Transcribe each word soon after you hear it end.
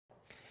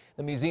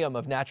The Museum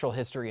of Natural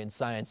History and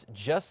Science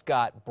just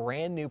got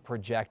brand new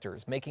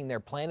projectors, making their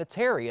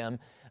planetarium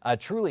a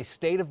truly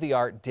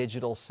state-of-the-art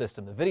digital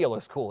system. The video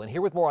looks cool, and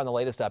here with more on the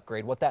latest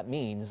upgrade, what that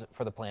means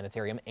for the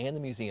planetarium and the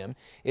museum,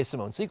 is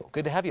Simone Siegel.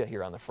 Good to have you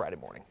here on the Friday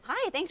morning.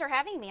 Hi, thanks for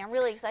having me. I'm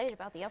really excited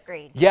about the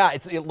upgrade. Yeah,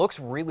 it looks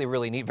really,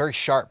 really neat, very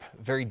sharp,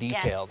 very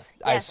detailed. Yes,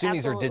 I assume absolutely.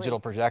 these are digital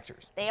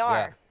projectors. They are.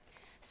 Yeah.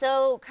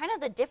 So kind of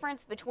the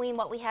difference between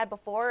what we had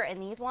before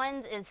and these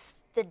ones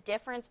is the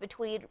difference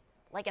between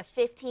like a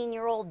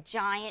 15-year-old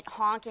giant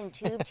honking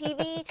tube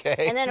TV Okay.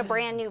 and then a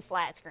brand new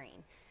flat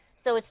screen.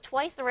 So it's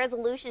twice the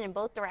resolution in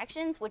both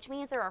directions, which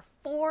means there are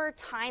 4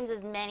 times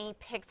as many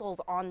pixels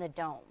on the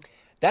dome.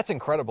 That's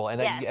incredible,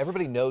 and Yes.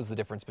 everybody knows the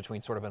difference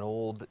between sort of an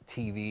old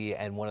TV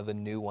and one of the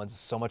new ones.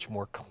 So much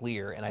more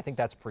clear, and I think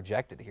that's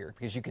projected here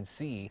because you can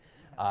see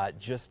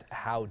just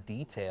how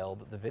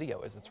detailed the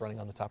video is that's running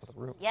on the top of the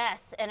room.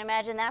 Yes, and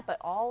imagine that, but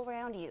all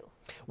around you.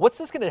 How's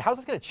this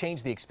gonna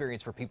change the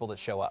experience for people that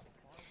show up?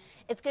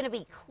 It's going to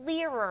be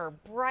clearer,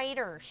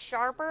 brighter,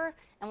 sharper,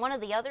 and one of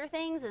the other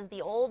things is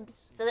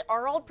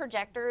our old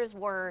projectors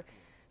were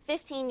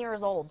 15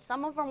 years old.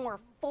 Some of them were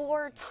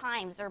 4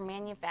 times their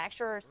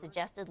manufacturer's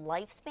suggested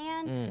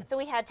lifespan, so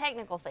we had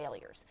technical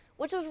failures,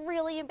 which was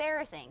really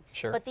embarrassing.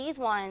 Sure. But these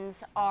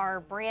ones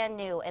are brand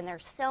new, and they're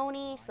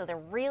Sony, so they're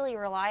really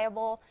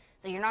reliable,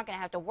 so you're not going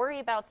to have to worry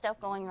about stuff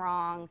going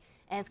wrong,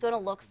 and it's going to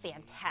look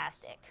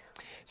fantastic.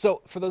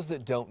 So for those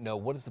that don't know,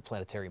 what does the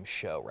planetarium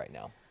show right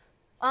now?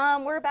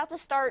 We're about to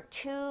start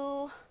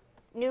 2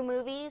 new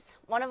movies.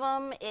 One of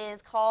them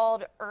is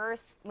called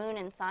Earth, Moon,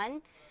 and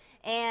Sun,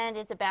 and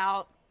it's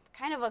about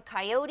kind of a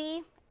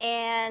coyote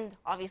and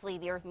obviously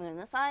the Earth, Moon, and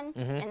the Sun,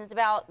 and it's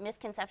about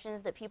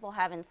misconceptions that people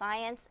have in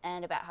science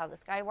and about how the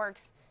sky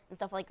works and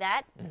stuff like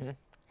that.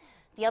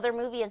 The other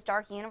movie is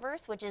Dark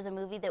Universe, which is a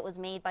movie that was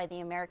made by the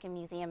American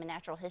Museum of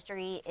Natural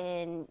History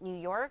in New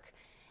York,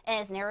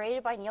 and is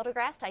narrated by Neil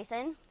deGrasse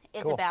Tyson.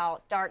 It's Cool.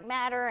 about dark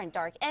matter and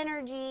dark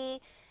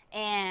energy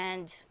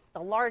and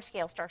the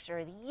large-scale structure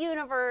of the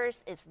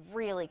universe. It's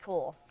really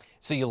cool.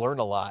 So you learn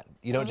a lot.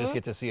 You don't just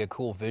get to see a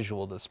cool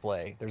visual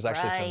display. There's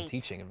actually some Right.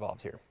 teaching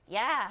involved here.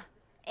 Yeah,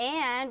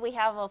 and we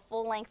have a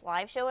full-length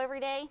live show every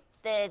day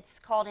that's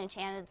called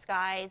Enchanted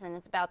Skies, and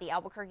it's about the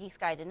Albuquerque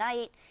sky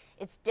tonight.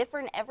 It's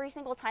different every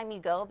single time you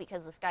go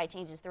because the sky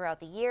changes throughout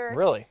the year.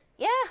 Really?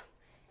 Yeah,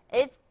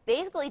 it's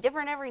basically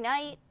different every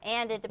night,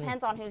 and it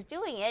depends on who's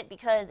doing it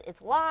because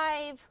it's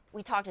live.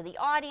 We talk to the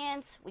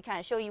audience. We kind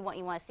of show you what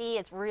you want to see.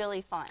 It's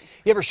really fun.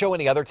 You ever show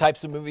any other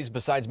types of movies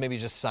besides maybe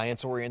just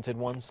science-oriented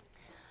ones?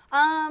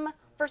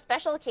 For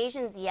special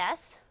occasions,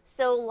 yes.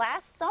 So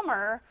last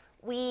summer,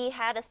 we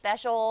had a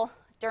special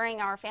during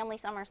our family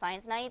summer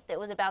science night that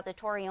was about the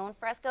Torreon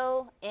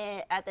fresco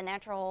at the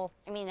National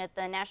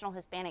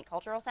Hispanic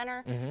Cultural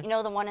Center. You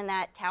know, the one in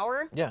that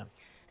tower? Yeah.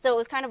 So it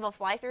was kind of a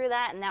fly through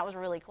that, and that was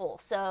really cool.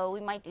 So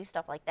we might do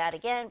stuff like that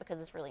again because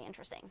it's really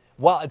interesting.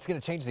 Well, it's going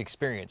to change the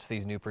experience,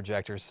 these new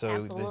projectors, so the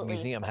Absolutely.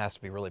 museum has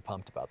to be really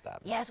pumped about that.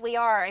 Yes, we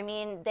are. I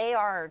mean, they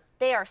are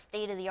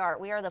state of the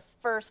art. We are the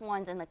first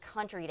ones in the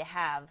country to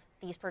have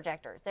these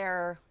projectors.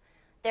 They're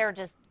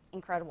just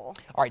incredible.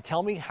 All right,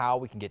 tell me how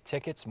we can get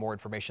tickets, more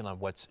information on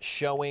what's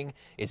showing.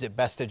 Is it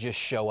best to just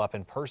show up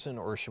in person,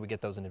 or should we get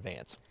those in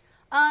advance?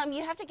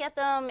 You have to get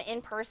them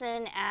in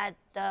person at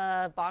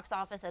the box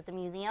office at the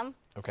museum.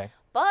 Okay.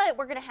 But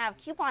we're going to have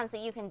coupons that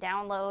you can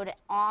download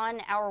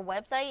on our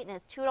website, and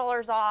it's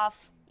 $2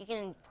 off. You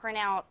can print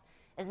out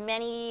as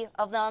many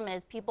of them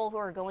as people who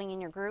are going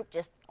in your group,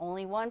 just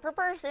only 1 per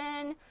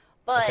person.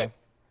 But Okay.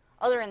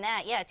 other than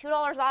that, yeah,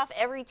 $2 off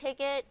every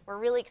ticket. We're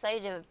really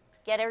excited to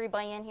get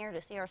everybody in here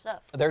to see our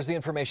stuff. There's the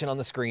information on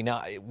the screen.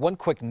 Now, one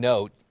quick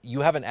note,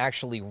 you haven't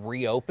actually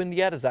reopened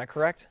yet, is that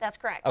correct? That's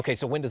correct. Okay,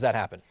 so when does that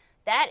happen?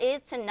 That is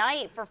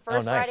tonight for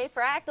First nice. Friday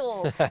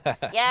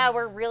Fractals. Yeah,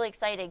 we're really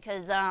excited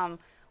because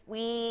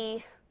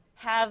we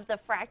have the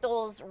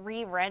fractals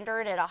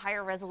re-rendered at a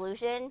higher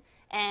resolution,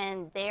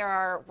 and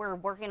we're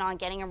working on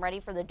getting them ready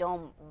for the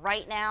dome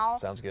right now.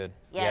 Sounds good.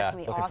 Yeah, it's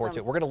gonna be looking forward awesome. to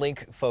it. We're going to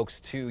link folks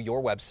to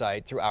your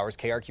website through ours,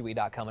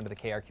 krqe.com, under the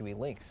KRQE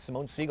links.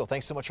 Simone Siegel,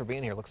 thanks so much for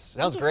being here.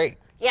 Sounds great.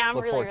 Yeah, I'm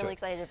Look really, forward to really it.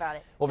 excited about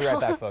it. We'll be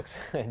right back, folks.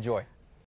 Enjoy.